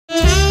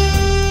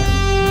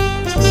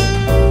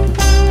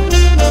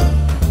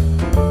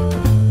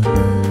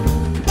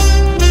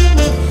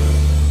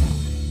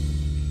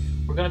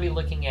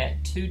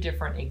two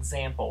different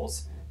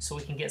examples so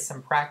we can get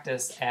some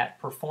practice at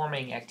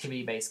performing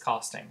activity-based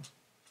costing.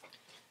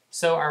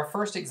 So our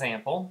first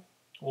example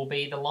will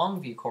be the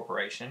Longview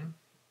Corporation,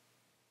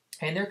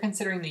 and they're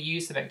considering the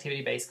use of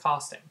activity-based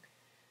costing.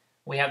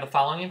 We have the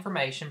following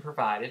information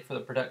provided for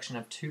the production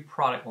of two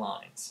product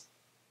lines.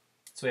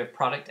 So we have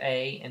product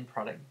A and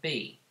product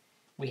B.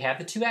 We have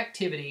the two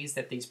activities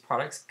that these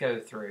products go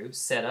through,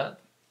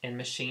 setup and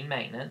machine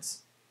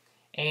maintenance,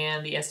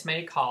 and the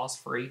estimated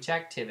cost for each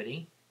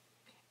activity,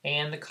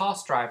 and the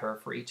cost driver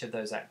for each of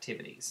those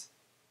activities.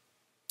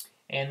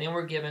 And then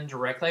we're given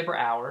direct labor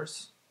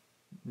hours,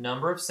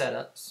 number of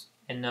setups,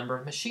 and number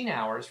of machine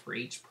hours for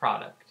each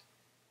product,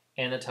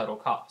 and the total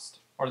cost,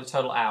 or the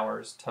total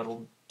hours,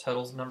 total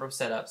number of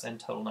setups, and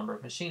total number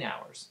of machine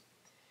hours.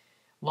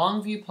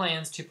 Longview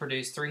plans to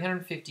produce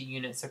 350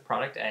 units of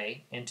product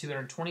A and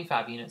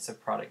 225 units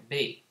of product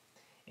B.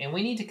 And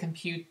we need to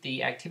compute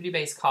the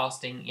activity-based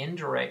costing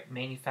indirect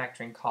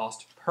manufacturing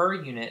cost per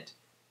unit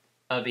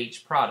of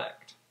each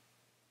product.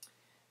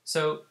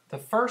 So the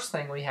first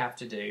thing we have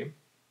to do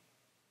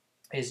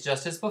is,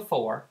 just as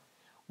before,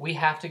 we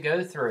have to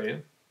go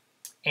through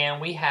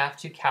and we have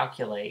to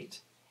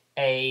calculate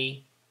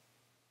a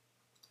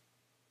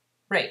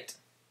rate,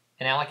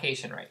 an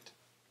allocation rate.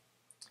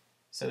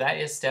 So that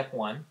is step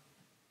one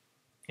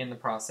in the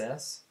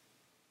process.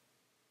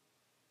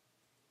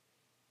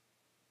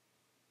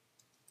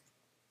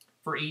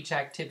 For each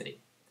activity.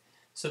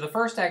 So the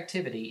first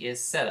activity is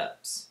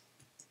setups.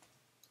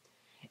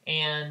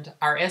 And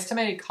our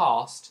estimated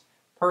cost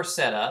per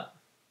setup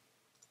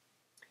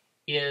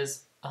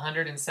is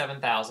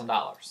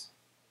 $107,000.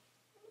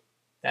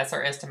 That's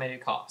our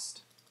estimated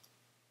cost.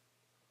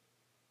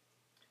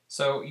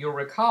 So you'll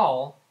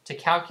recall, to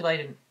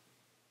calculate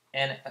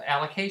an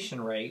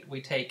allocation rate,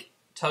 we take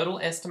total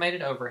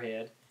estimated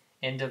overhead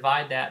and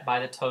divide that by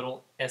the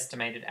total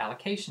estimated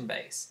allocation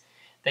base.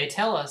 They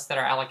tell us that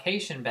our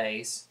allocation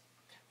base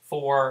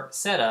for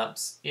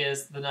setups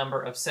is the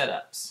number of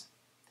setups.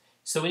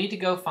 So we need to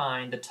go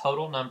find the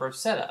total number of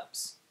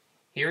setups.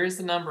 Here is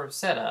the number of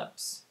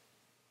setups,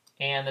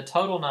 and the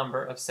total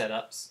number of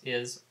setups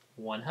is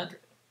 100.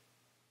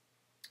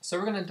 So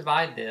we're going to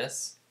divide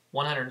this,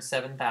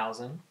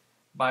 107,000,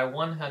 by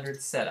 100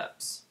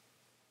 setups.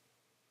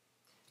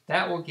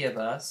 That will give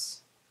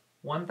us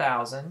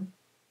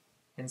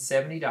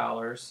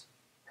 $1,070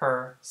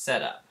 per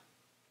setup.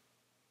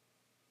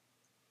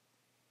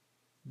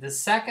 The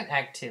second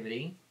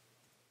activity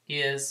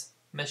is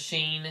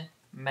machine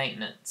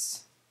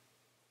maintenance.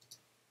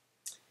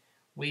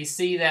 We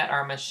see that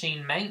our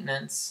machine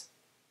maintenance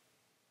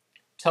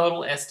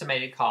total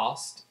estimated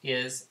cost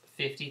is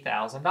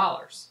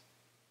 $50,000.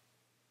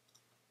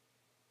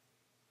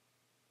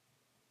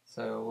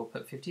 So we'll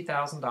put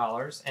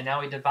 $50,000, and now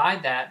we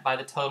divide that by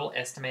the total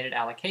estimated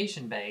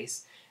allocation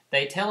base.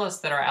 They tell us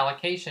that our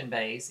allocation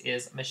base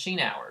is machine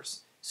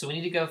hours. So we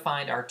need to go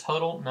find our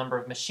total number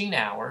of machine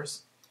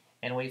hours,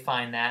 and we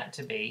find that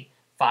to be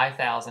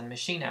 5,000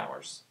 machine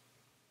hours.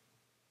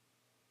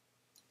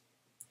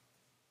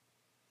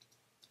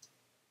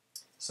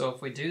 So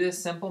if we do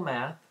this simple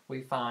math,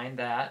 we find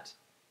that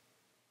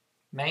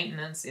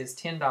maintenance is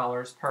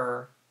 $10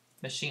 per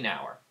machine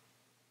hour.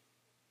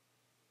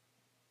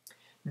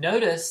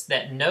 Notice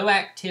that no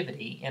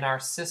activity in our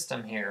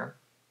system here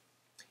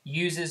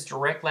uses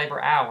direct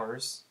labor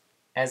hours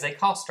as a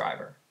cost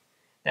driver.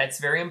 That's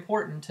very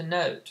important to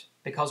note,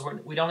 because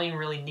we don't even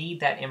really need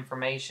that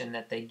information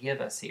that they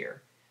give us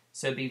here.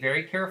 So be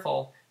very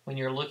careful when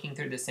you're looking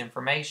through this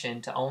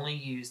information to only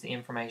use the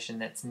information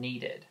that's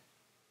needed.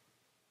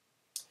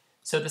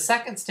 So the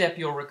second step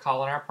you'll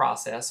recall in our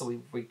process,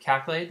 so we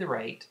calculated the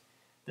rate.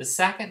 The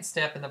second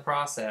step in the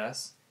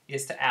process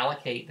is to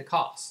allocate the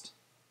cost.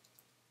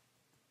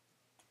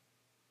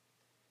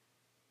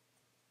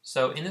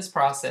 So in this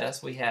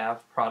process, we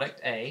have product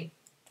A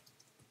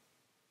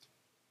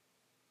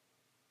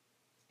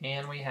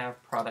and we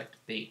have product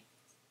B.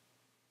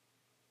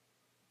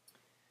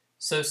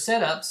 So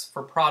setups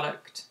for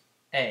product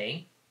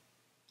A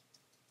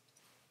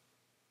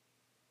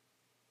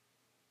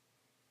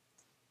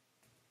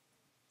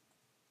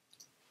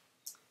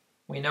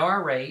we know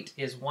our rate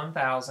is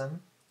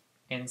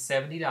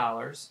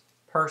 $1,070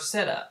 per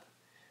setup.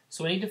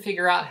 So we need to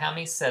figure out how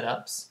many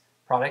setups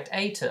product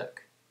A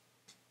took.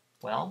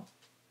 Well,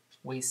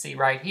 we see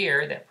right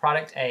here that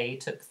product A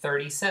took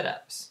 30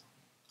 setups.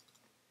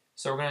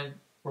 So we're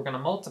going to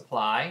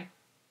multiply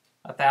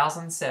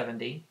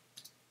 1,070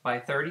 by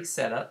 30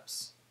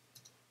 setups,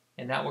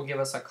 and that will give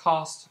us a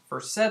cost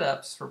for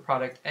setups for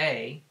product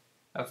A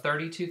of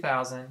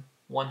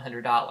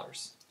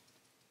 $32,100.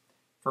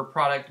 For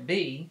product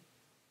B,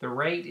 the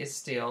rate is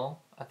still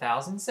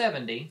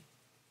 1,070,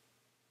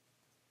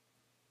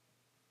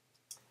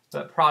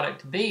 but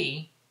product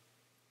B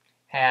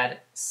had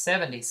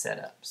 70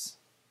 setups.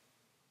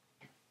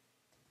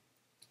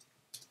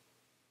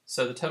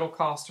 So the total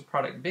cost of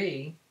product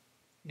B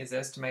is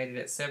estimated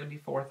at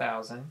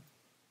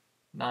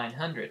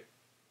 $74,900.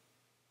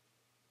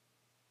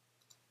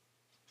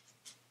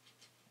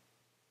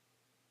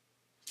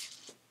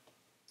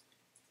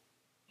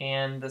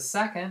 And the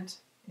second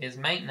is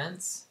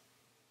maintenance.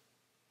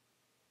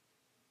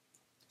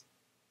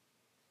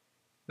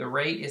 The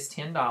rate is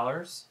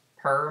 $10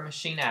 per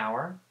machine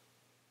hour.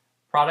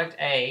 Product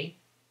A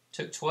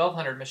took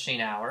 1,200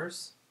 machine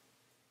hours.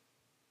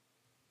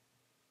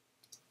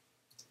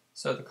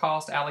 So the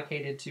cost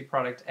allocated to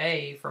product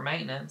A for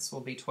maintenance will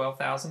be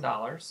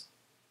 $12,000.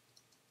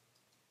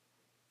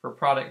 For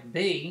product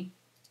B,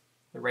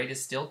 the rate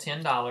is still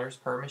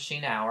 $10 per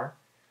machine hour.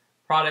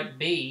 Product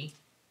B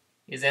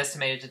is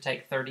estimated to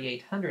take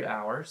 3,800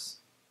 hours.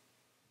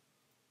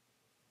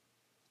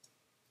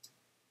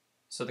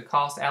 So the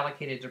cost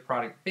allocated to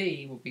product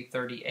B will be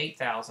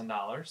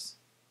 $38,000.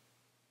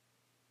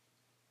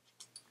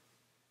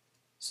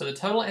 So the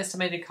total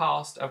estimated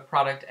cost of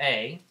product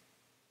A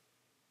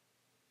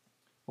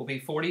will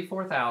be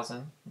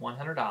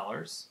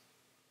 $44,100.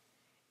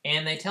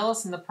 And they tell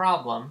us in the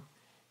problem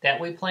that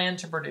we plan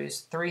to produce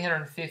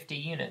 350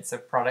 units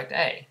of product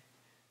A.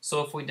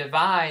 So if we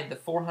divide the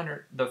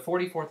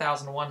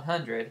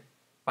 44,100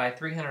 by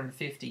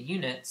 350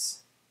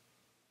 units,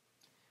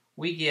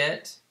 we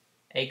get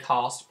a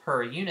cost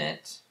per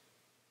unit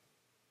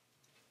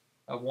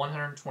of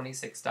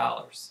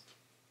 $126.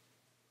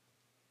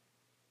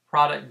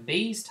 Product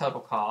B's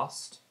total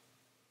cost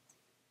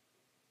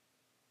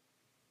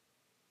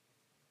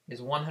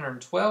is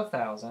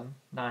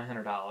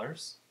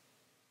 $112,900.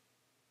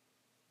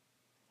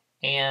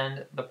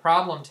 And the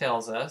problem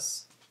tells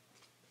us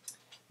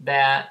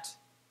that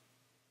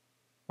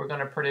we're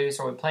going to produce,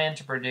 or we plan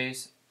to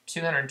produce,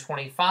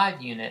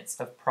 225 units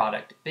of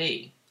product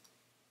B.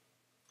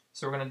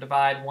 So we're going to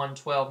divide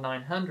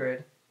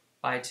 112,900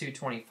 by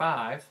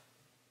 225,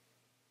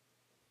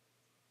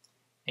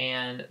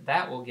 and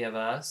that will give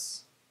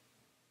us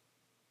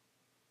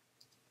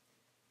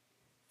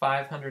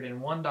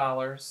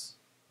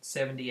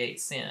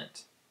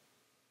 $501.78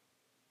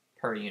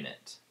 per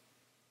unit.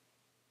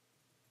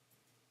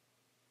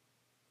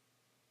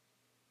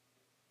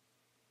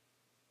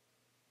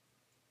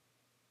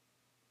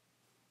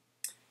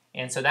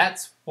 And so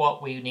that's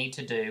what we need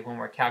to do when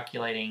we're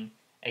calculating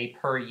a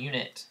per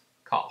unit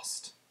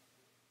cost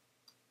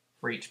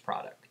for each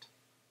product.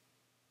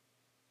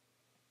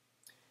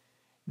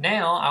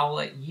 Now I'll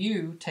let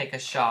you take a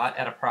shot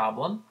at a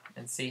problem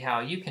and see how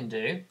you can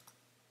do.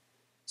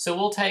 So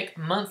we'll take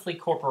Monthly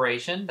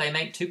Corporation. They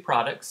make two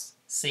products,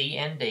 C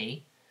and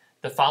D.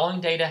 The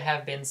following data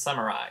have been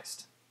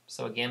summarized.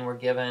 So again, we're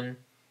given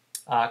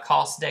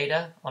cost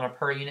data on a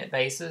per unit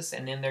basis,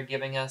 and then they're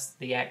giving us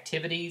the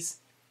activities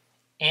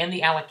and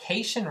the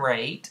allocation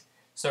rate.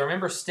 So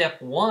remember,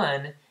 step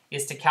one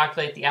is to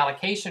calculate the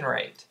allocation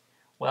rate.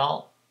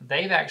 Well,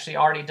 they've actually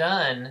already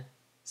done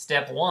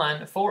step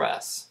one for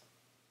us.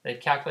 They've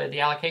calculated the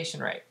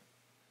allocation rate.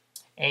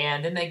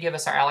 And then they give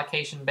us our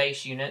allocation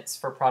base units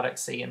for product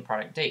C and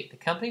product D. The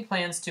company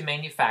plans to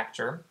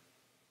manufacture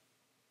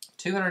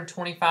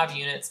 225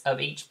 units of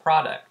each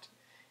product.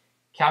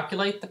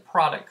 Calculate the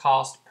product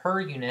cost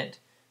per unit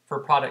for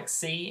product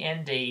C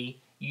and D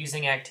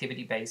using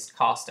activity-based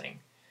costing.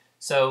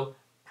 So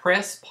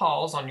press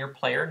pause on your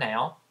player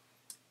now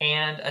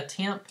and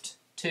attempt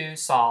to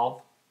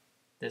solve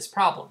this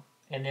problem.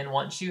 And then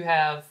once you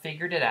have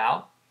figured it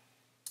out,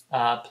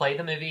 play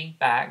the movie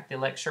back, the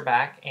lecture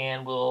back,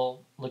 and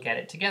we'll look at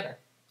it together.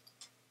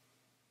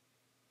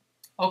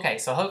 Okay,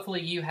 so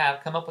hopefully you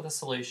have come up with a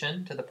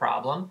solution to the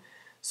problem.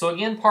 So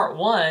again, part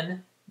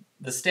one,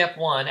 the step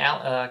one,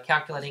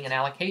 calculating an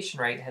allocation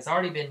rate, has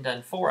already been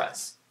done for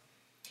us.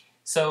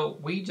 So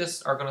we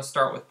just are going to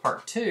start with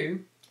part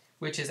two,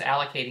 which is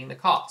allocating the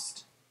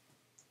cost.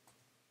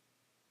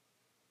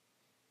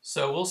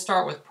 So we'll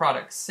start with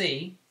product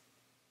C.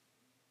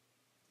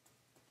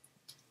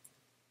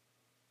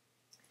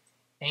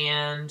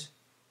 And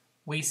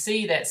we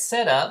see that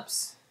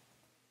setups,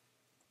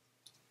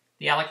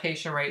 the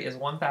allocation rate is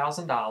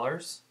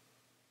 $1,000.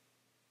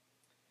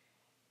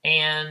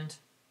 And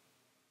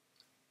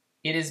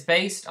it is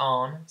based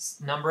on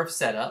number of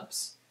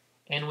setups.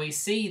 And we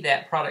see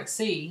that product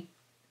C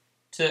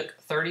took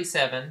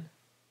 37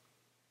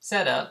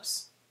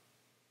 setups.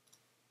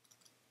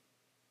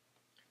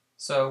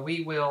 So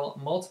we will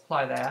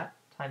multiply that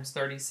times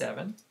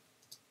 37.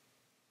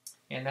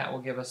 And that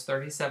will give us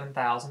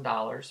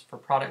 $37,000 for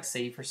product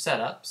C for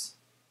setups.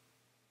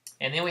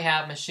 And then we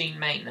have machine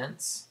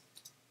maintenance.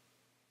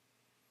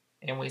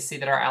 And we see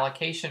that our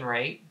allocation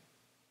rate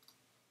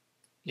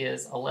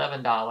is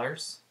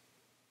 $11.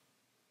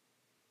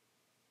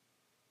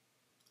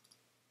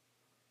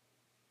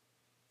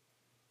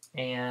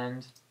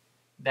 And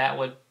that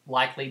would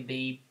likely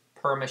be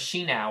per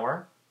machine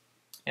hour.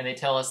 And they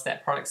tell us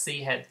that product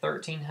C had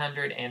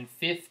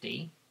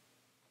 1,350.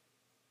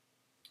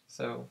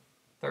 So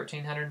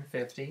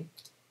 1,350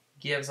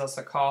 gives us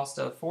a cost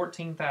of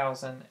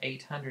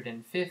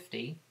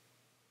 $14,850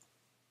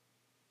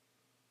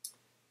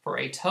 for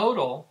a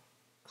total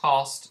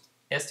cost,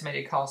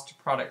 estimated cost to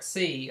product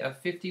C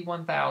of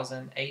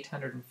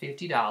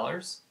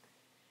 $51,850.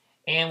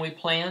 And we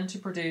plan to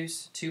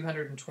produce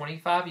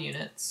 225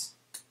 units,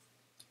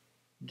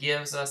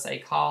 gives us a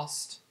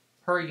cost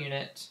per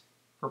unit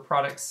for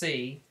product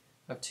C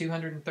of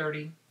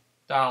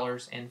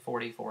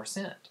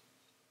 $230.44.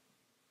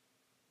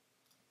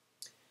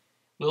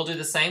 We'll do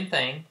the same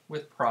thing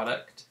with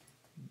product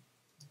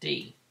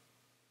D.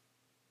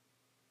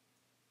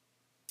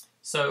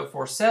 So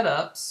for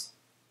setups,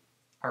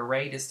 our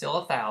rate is still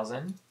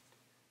 1,000.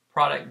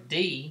 Product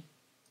D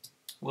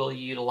will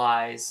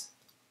utilize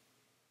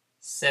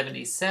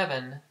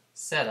 77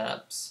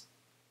 setups.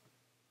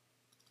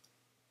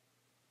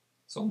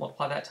 So we'll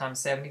multiply that times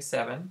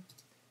 77.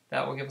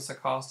 That will give us a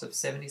cost of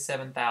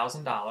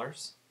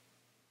 $77,000.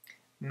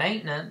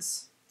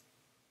 Maintenance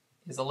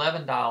is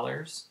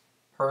 $11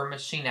 per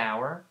machine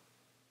hour,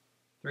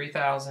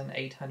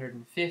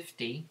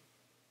 $3,850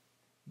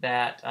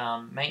 that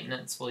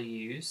maintenance will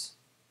use.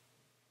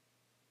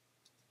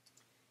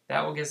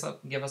 That will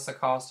give us a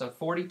cost of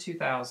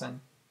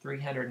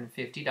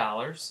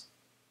 $42,350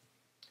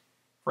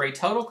 for a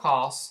total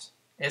cost,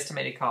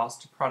 estimated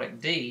cost to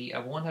product D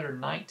of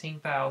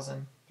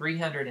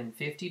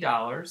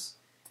 $119,350.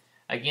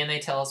 Again, they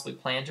tell us we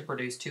plan to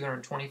produce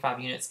 225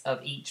 units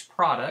of each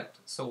product,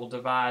 so we'll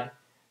divide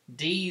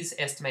D's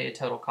estimated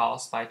total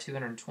cost by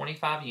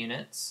 225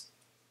 units.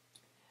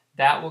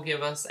 That will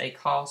give us a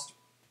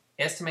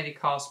estimated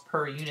cost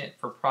per unit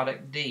for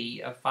product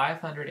D of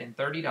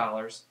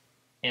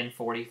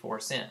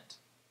 $530.44.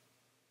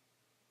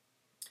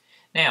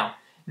 Now,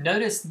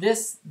 notice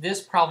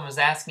this problem is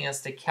asking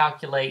us to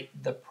calculate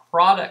the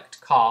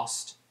product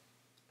cost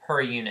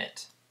per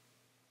unit.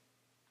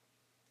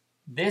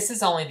 This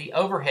is only the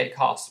overhead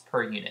cost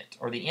per unit,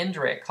 or the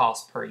indirect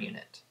cost per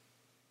unit.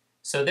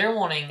 So they're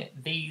wanting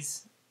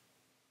these,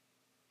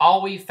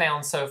 all we've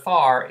found so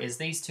far is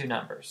these two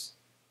numbers.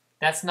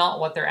 That's not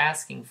what they're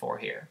asking for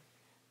here.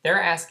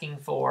 They're asking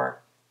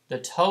for the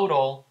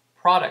total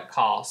product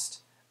cost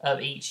of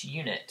each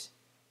unit,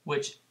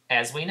 which,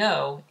 as we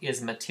know,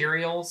 is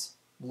materials,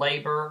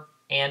 labor,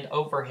 and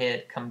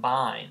overhead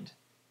combined.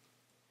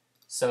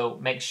 So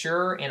make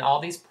sure in all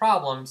these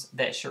problems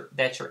that you're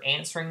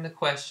answering the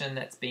question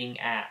that's being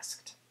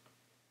asked.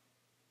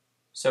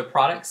 So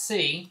product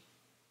C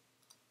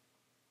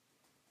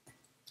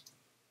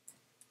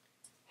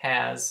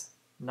has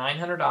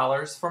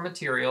 $900 for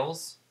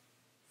materials,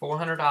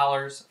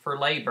 $400 for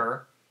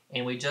labor,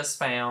 and we just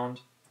found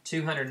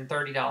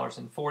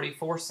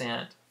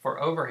 $230.44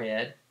 for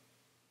overhead,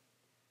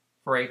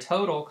 for a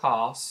total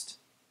cost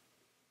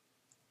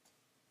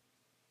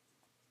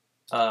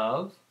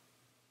of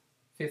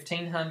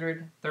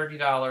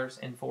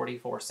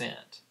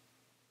 $1,530.44.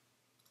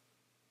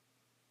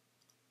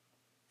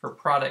 For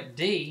product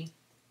D,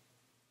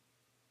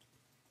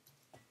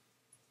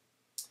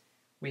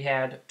 we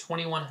had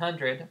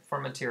 $2,100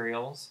 for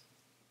materials,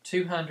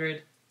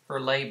 $200 for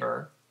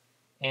labor,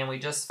 and we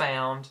just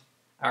found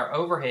our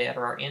overhead,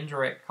 or our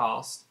indirect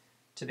cost,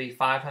 to be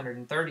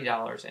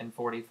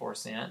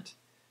 $530.44,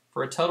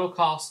 for a total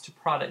cost to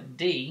product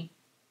D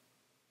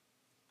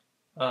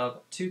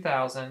of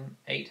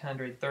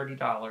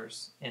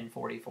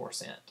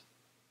 $2,830.44.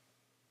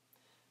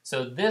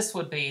 So this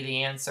would be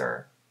the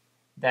answer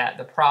that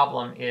the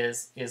problem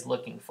is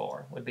looking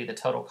for, would be the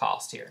total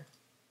cost here.